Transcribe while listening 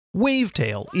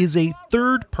Wavetale is a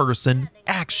third-person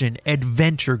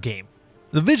action-adventure game.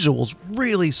 The visuals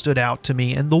really stood out to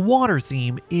me, and the water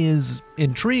theme is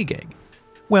intriguing.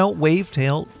 Well,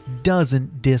 Wavetale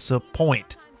doesn't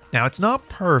disappoint. Now, it's not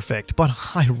perfect, but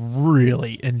I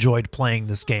really enjoyed playing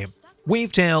this game.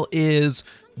 Wavetale is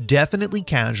definitely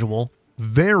casual,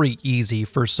 very easy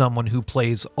for someone who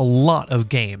plays a lot of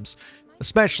games,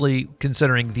 especially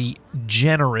considering the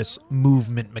generous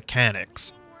movement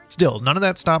mechanics. Still, none of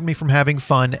that stopped me from having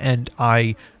fun, and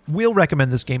I will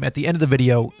recommend this game at the end of the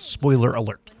video, spoiler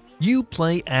alert. You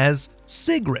play as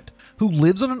Sigrid, who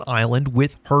lives on an island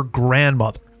with her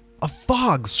grandmother. A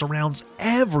fog surrounds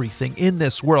everything in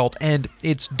this world, and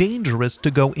it's dangerous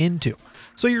to go into.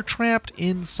 So you're trapped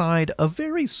inside a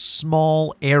very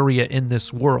small area in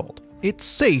this world. It's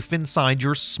safe inside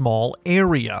your small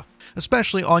area,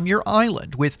 especially on your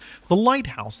island, with the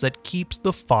lighthouse that keeps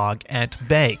the fog at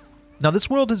bay. Now,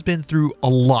 this world has been through a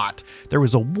lot. There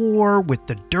was a war with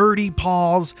the Dirty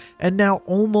Paws, and now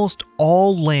almost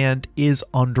all land is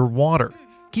underwater.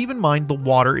 Keep in mind the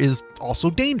water is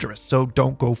also dangerous, so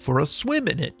don't go for a swim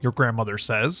in it, your grandmother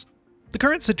says. The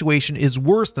current situation is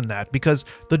worse than that because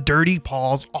the Dirty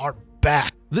Paws are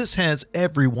back. This has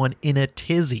everyone in a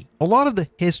tizzy. A lot of the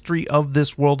history of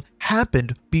this world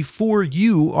happened before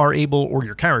you are able, or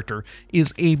your character,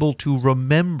 is able to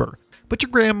remember. But your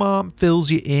grandma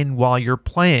fills you in while you're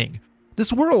playing.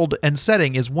 This world and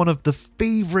setting is one of the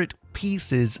favorite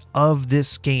pieces of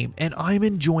this game, and I'm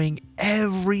enjoying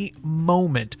every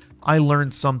moment I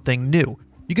learn something new.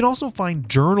 You can also find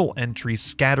journal entries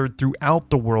scattered throughout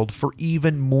the world for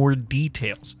even more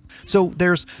details. So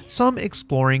there's some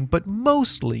exploring, but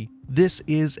mostly this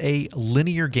is a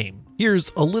linear game.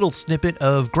 Here's a little snippet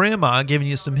of Grandma giving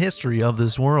you some history of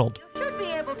this world. You should be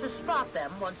able to spot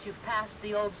them once you've passed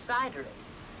the old cidery.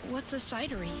 What's a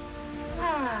cidery?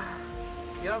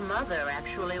 Your mother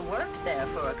actually worked there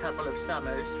for a couple of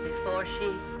summers before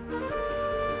she...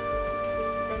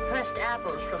 They pressed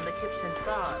apples from the Gibson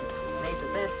farm, made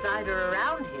the best cider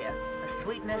around here, a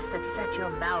sweetness that set your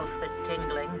mouth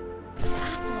a-tingling.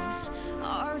 Apples?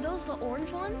 Are those the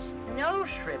orange ones? No,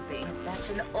 Shrimpy, that's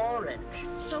an orange.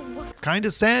 So what?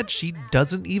 Kinda sad she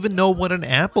doesn't even know what an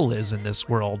apple is in this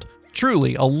world.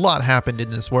 Truly, a lot happened in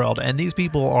this world, and these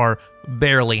people are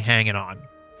barely hanging on.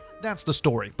 That's the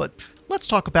story, but let's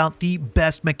talk about the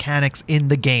best mechanics in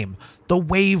the game, the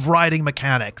wave riding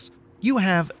mechanics. You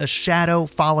have a shadow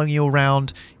following you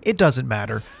around, it doesn't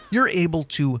matter. You're able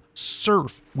to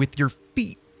surf with your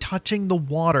feet touching the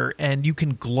water, and you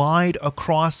can glide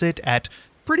across it at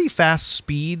pretty fast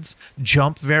speeds,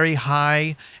 jump very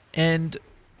high, and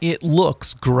it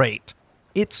looks great.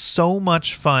 It's so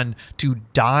much fun to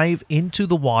dive into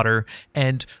the water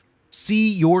and see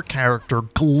your character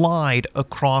glide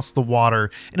across the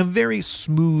water in a very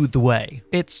smooth way.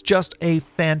 It's just a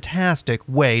fantastic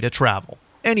way to travel.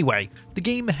 Anyway, the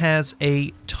game has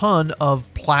a ton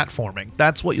of platforming.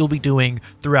 That's what you'll be doing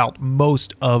throughout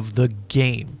most of the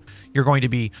game. You're going to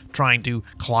be trying to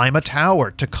climb a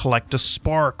tower to collect a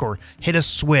spark or hit a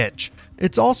switch.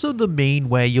 It's also the main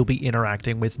way you'll be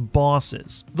interacting with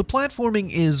bosses. The platforming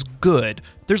is good.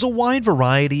 There's a wide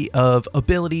variety of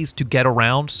abilities to get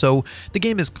around, so the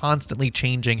game is constantly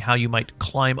changing how you might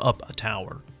climb up a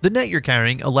tower. The net you're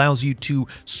carrying allows you to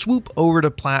swoop over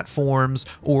to platforms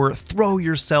or throw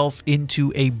yourself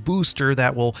into a booster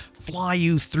that will fly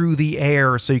you through the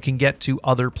air so you can get to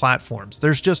other platforms.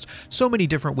 There's just so many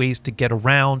different ways to get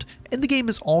around, and the game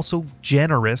is also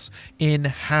generous in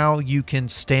how you can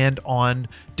stand on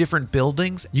different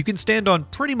buildings. You can stand on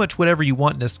pretty much whatever you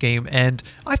want in this game, and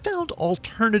I found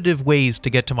alternative ways to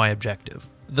get to my objective.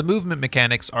 The movement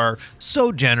mechanics are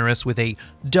so generous with a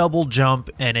double jump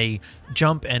and a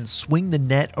jump and swing the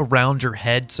net around your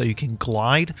head so you can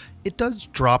glide. It does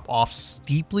drop off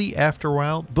steeply after a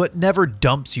while, but never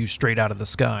dumps you straight out of the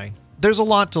sky. There's a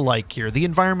lot to like here. The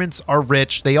environments are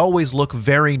rich, they always look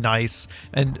very nice,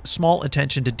 and small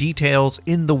attention to details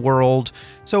in the world.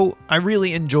 So I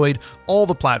really enjoyed all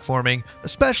the platforming,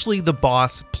 especially the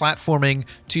boss. Platforming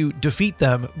to defeat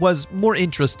them was more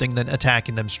interesting than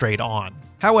attacking them straight on.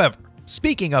 However,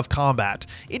 speaking of combat,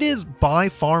 it is by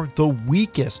far the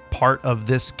weakest part of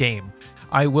this game.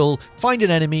 I will find an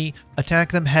enemy,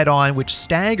 attack them head on, which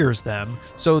staggers them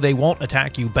so they won't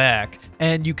attack you back,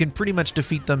 and you can pretty much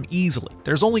defeat them easily.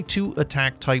 There's only two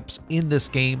attack types in this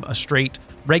game, a straight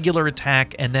regular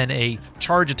attack and then a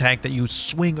charge attack that you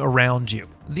swing around you.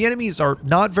 The enemies are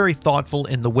not very thoughtful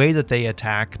in the way that they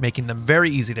attack, making them very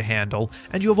easy to handle,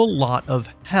 and you have a lot of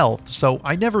health, so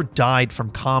I never died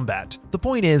from combat. The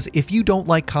point is, if you don't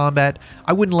like combat,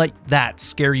 I wouldn't let that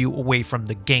scare you away from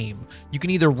the game. You can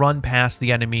either run past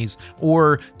the enemies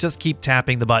or just keep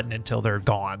tapping the button until they're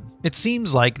gone. It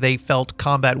seems like they felt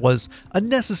combat was a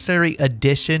necessary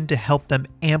addition to help them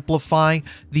amplify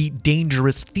the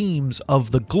dangerous themes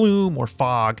of the gloom or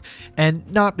fog, and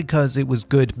not because it was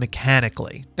good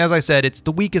mechanically. As I said, it's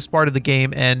the weakest part of the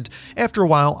game, and after a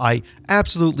while, I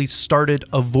absolutely started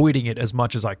avoiding it as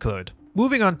much as I could.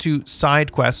 Moving on to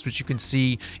side quests, which you can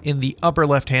see in the upper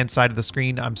left-hand side of the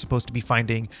screen, I'm supposed to be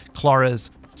finding Clara's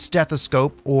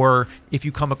stethoscope, or if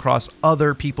you come across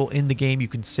other people in the game, you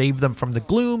can save them from the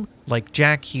gloom, like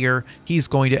Jack here. He's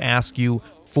going to ask you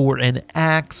for an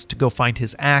axe to go find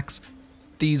his axe.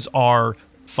 These are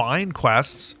fine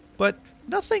quests, but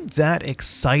nothing that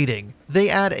exciting. They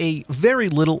add a very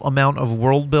little amount of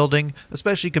world building,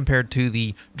 especially compared to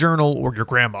the journal or your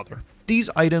grandmother. These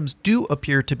items do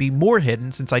appear to be more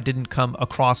hidden since I didn't come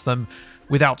across them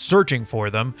without searching for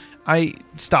them. I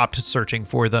stopped searching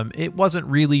for them. It wasn't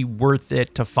really worth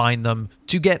it to find them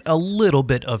to get a little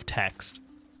bit of text.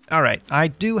 Alright, I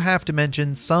do have to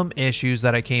mention some issues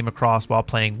that I came across while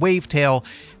playing Wavetale,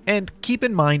 and keep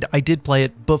in mind I did play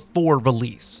it before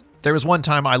release. There was one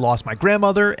time I lost my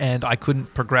grandmother and I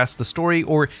couldn't progress the story,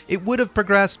 or it would have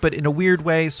progressed but in a weird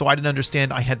way, so I didn't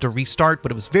understand. I had to restart,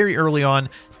 but it was very early on.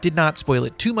 Did not spoil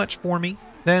it too much for me.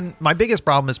 Then my biggest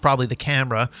problem is probably the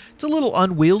camera. It's a little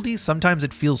unwieldy. Sometimes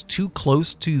it feels too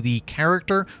close to the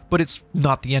character, but it's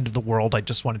not the end of the world. I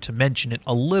just wanted to mention it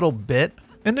a little bit.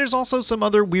 And there's also some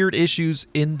other weird issues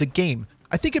in the game.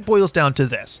 I think it boils down to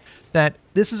this, that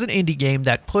this is an indie game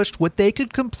that pushed what they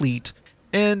could complete,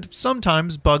 and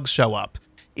sometimes bugs show up.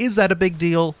 Is that a big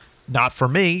deal? Not for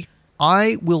me.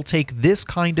 I will take this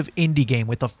kind of indie game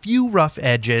with a few rough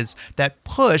edges that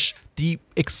push the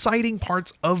exciting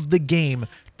parts of the game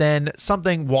than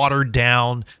something watered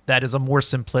down that is a more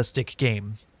simplistic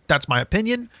game. That's my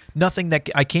opinion. Nothing that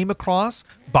I came across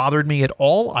bothered me at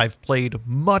all. I've played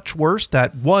much worse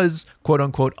that was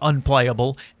quote-unquote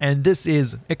unplayable, and this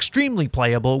is extremely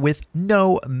playable with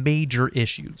no major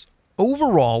issues.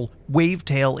 Overall,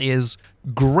 Wavetale is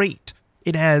great.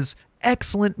 It has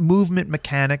excellent movement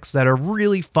mechanics that are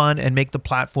really fun and make the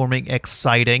platforming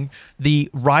exciting. The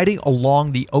riding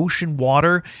along the ocean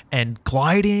water and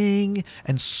gliding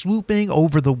and swooping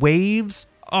over the waves,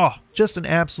 oh, just an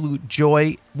absolute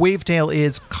joy. Wavetale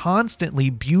is constantly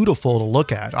beautiful to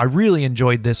look at. I really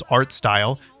enjoyed this art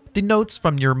style. The notes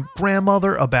from your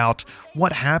grandmother about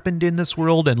what happened in this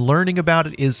world and learning about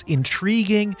it is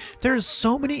intriguing. There's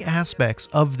so many aspects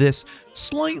of this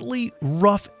slightly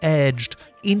rough-edged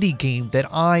indie game that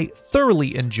I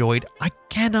thoroughly enjoyed. I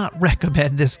cannot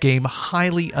recommend this game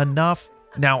highly enough.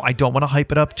 Now, I don't want to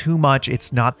hype it up too much.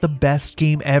 It's not the best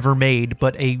game ever made,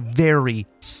 but a very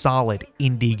solid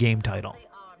indie game title.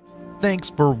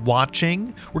 Thanks for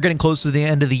watching. We're getting close to the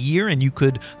end of the year, and you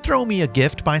could throw me a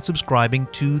gift by subscribing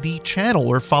to the channel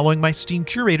or following my Steam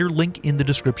Curator link in the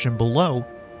description below.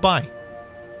 Bye.